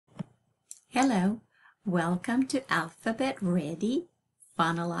Hello, welcome to Alphabet Ready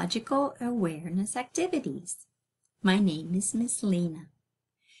Phonological Awareness Activities. My name is Miss Leena.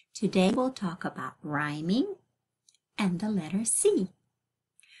 Today we'll talk about rhyming and the letter C.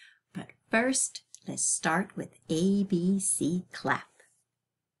 But first, let's start with ABC clap.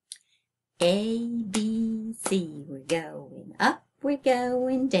 A, B, C, we're going up, we're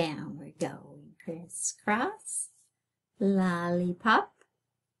going down, we're going crisscross, lollipop.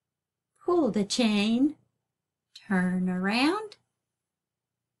 Pull the chain, turn around,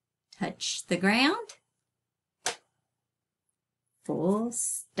 touch the ground, full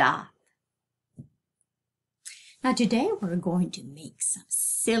stop. Now today we're going to make some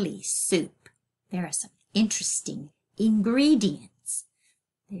silly soup. There are some interesting ingredients.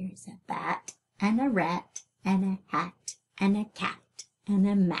 There's a bat and a rat and a hat and a cat and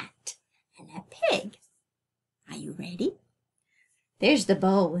a mat and a pig. Are you ready? There's the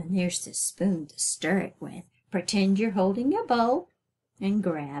bowl and there's the spoon to stir it with. Pretend you're holding a bowl and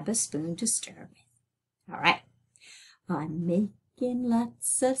grab a spoon to stir with. All right. I'm making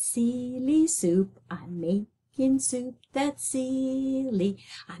lots of silly soup. I'm making soup that's silly.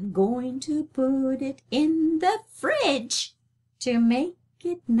 I'm going to put it in the fridge to make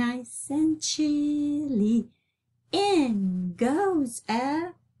it nice and chilly. In goes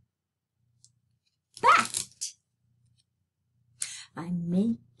a bat. I'm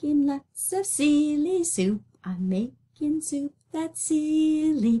making lots of silly soup. I'm making soup that's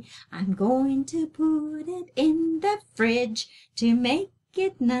silly. I'm going to put it in the fridge to make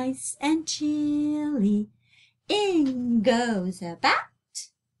it nice and chilly. In goes a bat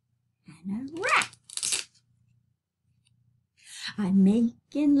and a rat. I'm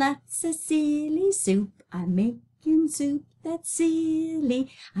making lots of silly soup. I'm making soup that's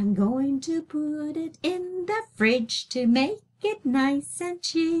silly. I'm going to put it in the fridge to make it nice and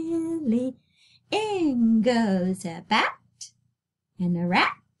chilly. In goes a bat and a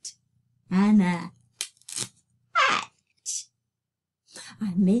rat and a hat.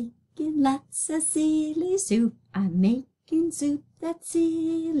 I'm making lots of silly soup. I'm making soup that's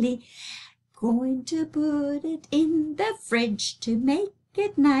silly. Going to put it in the fridge to make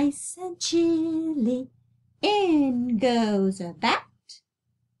it nice and chilly. In goes a bat,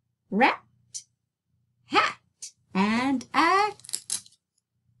 rat, hat, and a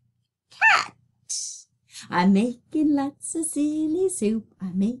cat. I'm making lots of silly soup.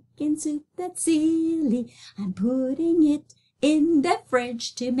 I'm making soup that's silly. I'm putting it in the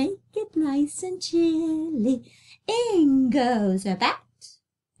fridge to make it nice and chilly. In goes a bat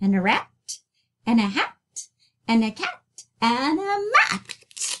and a rat and a hat and a cat and a mat.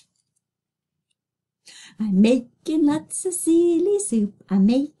 I'm making lots of silly soup. I'm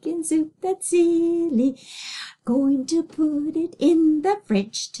making soup that's silly. Going to put it in the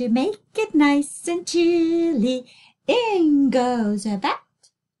fridge to make it nice and chilly. In goes a bat,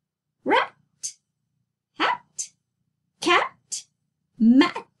 rat, hat, cat,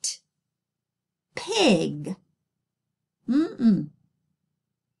 mat, pig.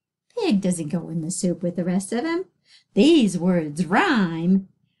 Pig doesn't go in the soup with the rest of them. These words rhyme.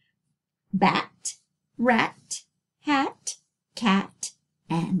 Bat, rat, hat, cat,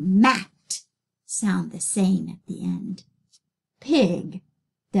 and mat sound the same at the end. Pig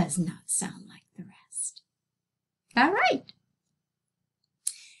does not sound like the rest. All right.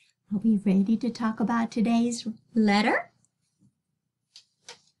 Are we ready to talk about today's letter?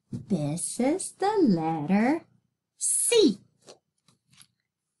 This is the letter C.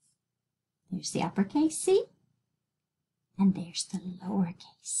 There's the uppercase C, and there's the lowercase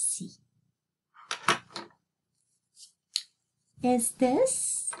c. Is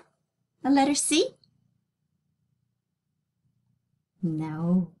this a letter C?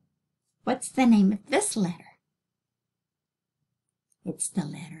 No. What's the name of this letter? It's the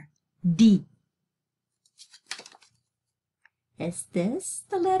letter D. Is this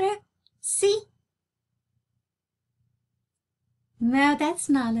the letter C? No, that's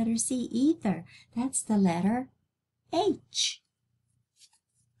not letter C either. That's the letter H.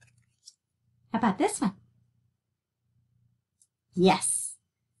 How about this one? Yes,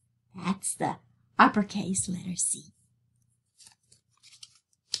 that's the uppercase letter C.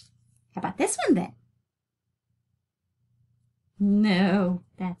 How about this one then? No,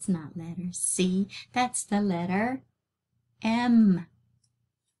 that's not letter C. That's the letter M.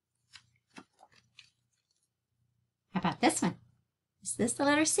 How about this one? Is this the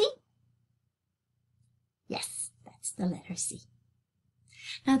letter C? Yes, that's the letter C.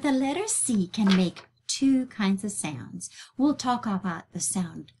 Now the letter C can make two kinds of sounds. We'll talk about the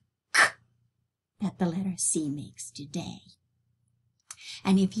sound K that the letter C makes today.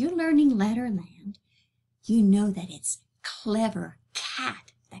 And if you're learning Letterland, you know that it's clever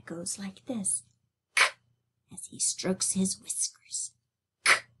cat that goes like this, as he strokes his whiskers.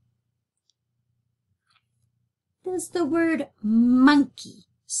 Does the word monkey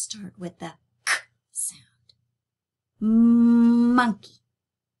start with the k sound? Monkey.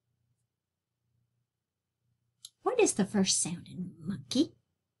 What is the first sound in monkey?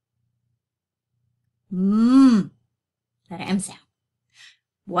 That M sound.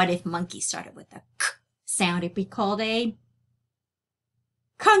 What if monkey started with a k sound? It'd be called a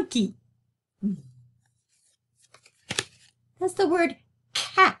conky. Does the word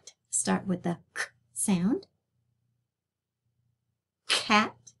cat start with a k sound?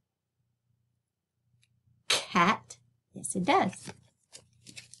 Cat. Cat. Yes, it does.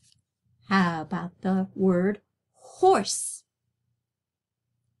 How about the word horse?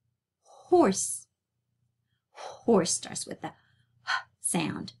 Horse. Horse starts with the h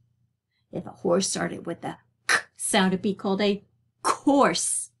sound. If a horse started with the k sound, it'd be called a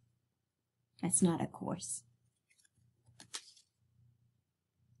course. That's not a course.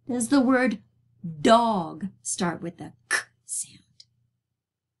 Does the word dog start with the k sound?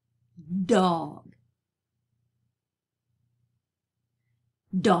 Dog.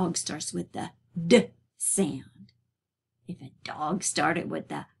 Dog starts with the d sound. If a dog started with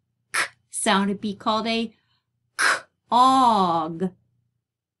the k sound, it'd be called a og.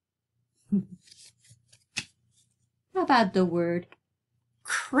 How about the word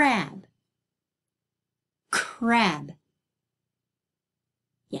crab? Crab.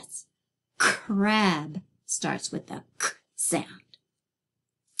 Yes, crab starts with the k sound.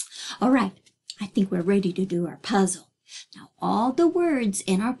 All right, I think we're ready to do our puzzle. Now, all the words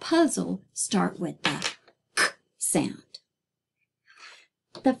in our puzzle start with the k sound.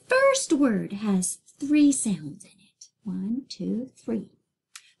 The first word has 3 sounds in it. 1, 2, 3.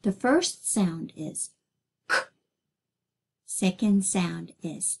 The first sound is k. Second sound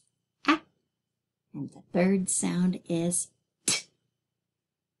is a. And the third sound is t.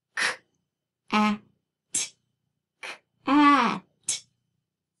 K, a, t, k, at.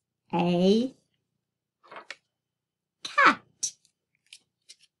 A cat.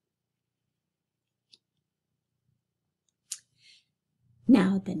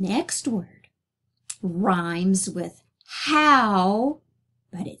 Now the next word rhymes with how,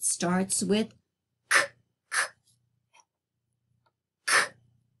 but it starts with k, k. K.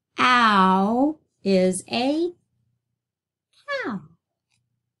 Ow is a cow.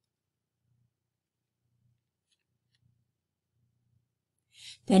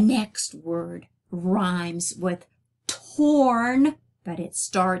 The next word rhymes with torn, but it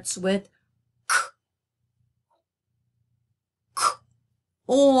starts with k. K.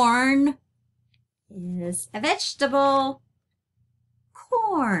 Orn is a vegetable.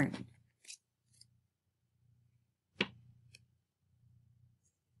 Corn.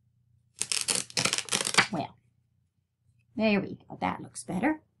 Well, there we go. That looks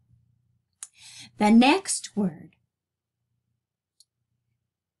better. The next word.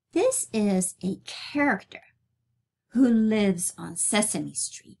 This is a character who lives on Sesame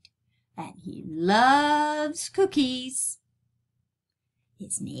Street, and he loves cookies.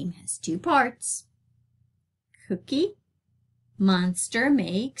 His name has 2 parts. Cookie Monster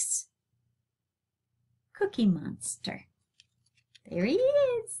makes Cookie Monster. There he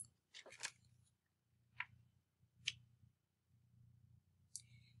is.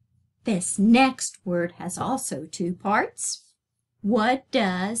 This next word has also 2 parts. What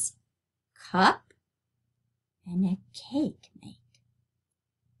does cup and a cake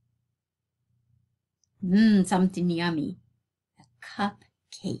make? Something yummy. A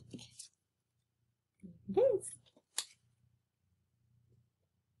cupcake. There it is.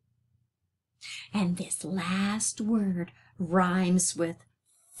 And this last word rhymes with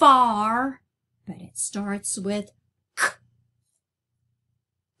far, but it starts with k.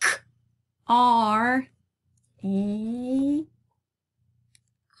 K. R. A.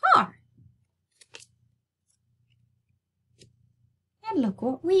 Car. And look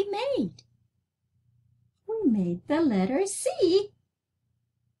what we made. We made the letter C.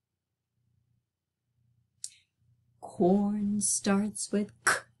 Corn starts with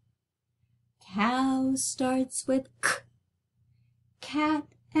k. Cow starts with k. Cat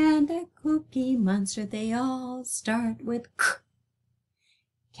and a cookie monster, they all start with k.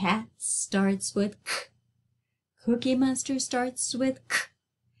 Cat starts with k. Cookie monster starts with k.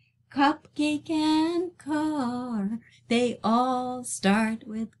 Cupcake and car, they all start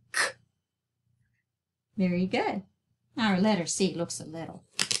with k. Very good. Our letter C looks a little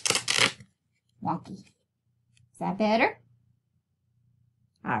wonky. Is that better?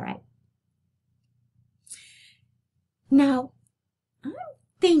 All right. Now, I'm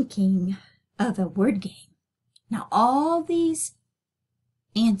thinking of a word game. Now, all these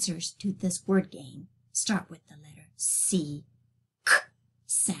answers to this word game start with the letter C, K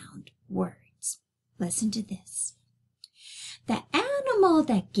sound words. Listen to this. The animal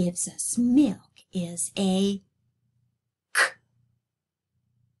that gives us milk is a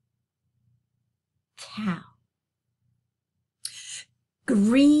cow.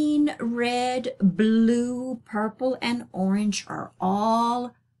 Green, red, blue, purple, and orange are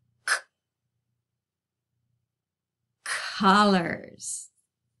all colors.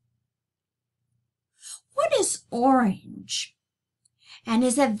 What is orange and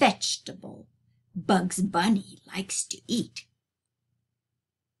is a vegetable Bugs Bunny likes to eat?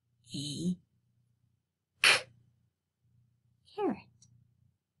 A carrot.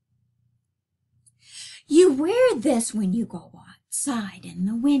 You wear this when you go outside in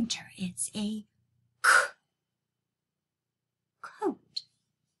the winter. It's a coat.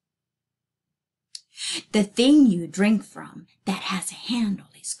 The thing you drink from that has a handle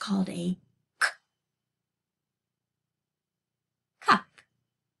is called a cup.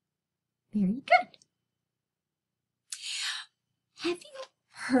 Very good. Have you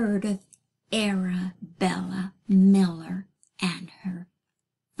heard of Arabella Miller and her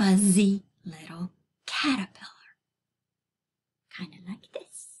fuzzy little caterpillar? Kind of like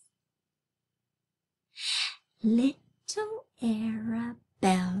this. Little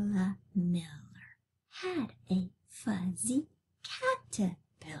Arabella Miller had a fuzzy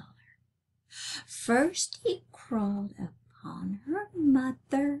caterpillar. First he crawled upon her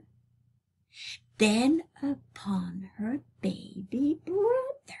mother, then upon her baby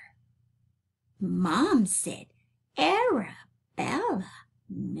brother. Mom said, Arabella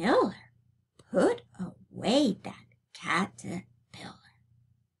Miller, put away that caterpillar.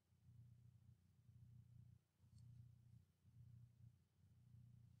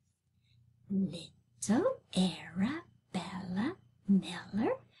 Little Arabella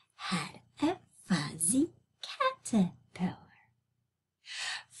Miller had a fuzzy caterpillar.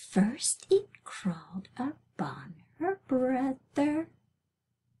 First it crawled upon her brother,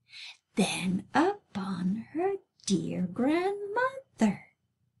 then upon her dear grandmother.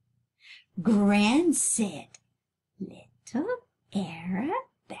 Gran said, Little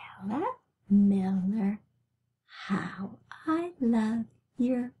Arabella Miller, how I love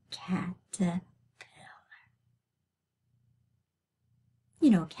your caterpillar. You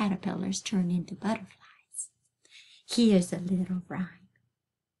know, caterpillars turn into butterflies. Here's a little rhyme,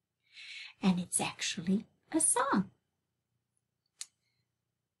 and it's actually a song.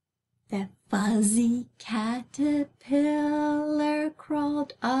 The fuzzy caterpillar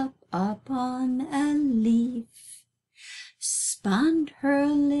crawled up upon a leaf, spun her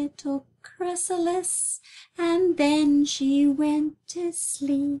little chrysalis, and then she went to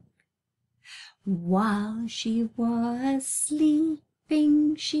sleep. While she was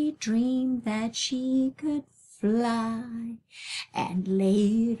sleeping, she dreamed that she could fly, and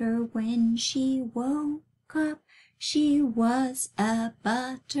later when she woke up, she was a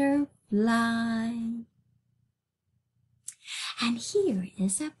butterfly. And here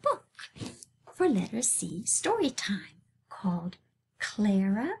is a book for letter C story time called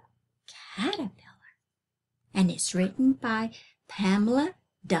Clara Caterpillar, and it's written by Pamela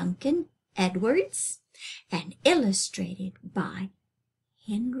Duncan Edwards and illustrated by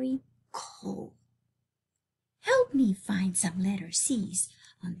Henry Cole. Help me find some letter C's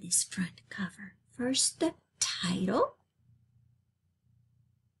on this front cover. First, the title.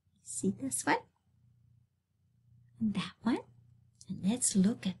 See this one? And that one. And let's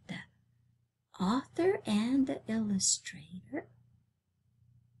look at the author and the illustrator.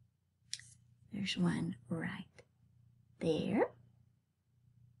 There's one right there.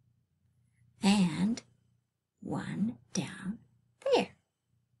 And one down there.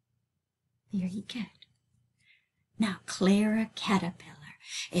 Very good. Now, Clara Caterpillar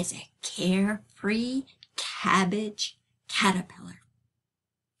is a carefree cabbage caterpillar,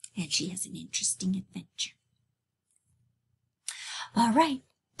 and she has an interesting adventure. All right,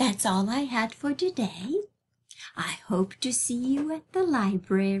 that's all I had for today. I hope to see you at the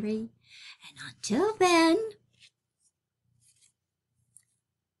library, and until then,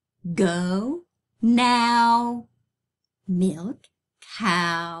 go now, milk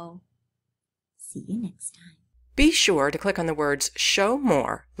cow. See you next time. Be sure to click on the words Show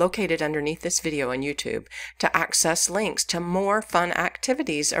More located underneath this video on YouTube to access links to more fun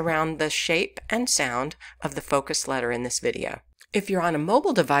activities around the shape and sound of the focus letter in this video. If you're on a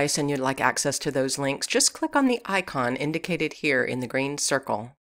mobile device and you'd like access to those links, just click on the icon indicated here in the green circle.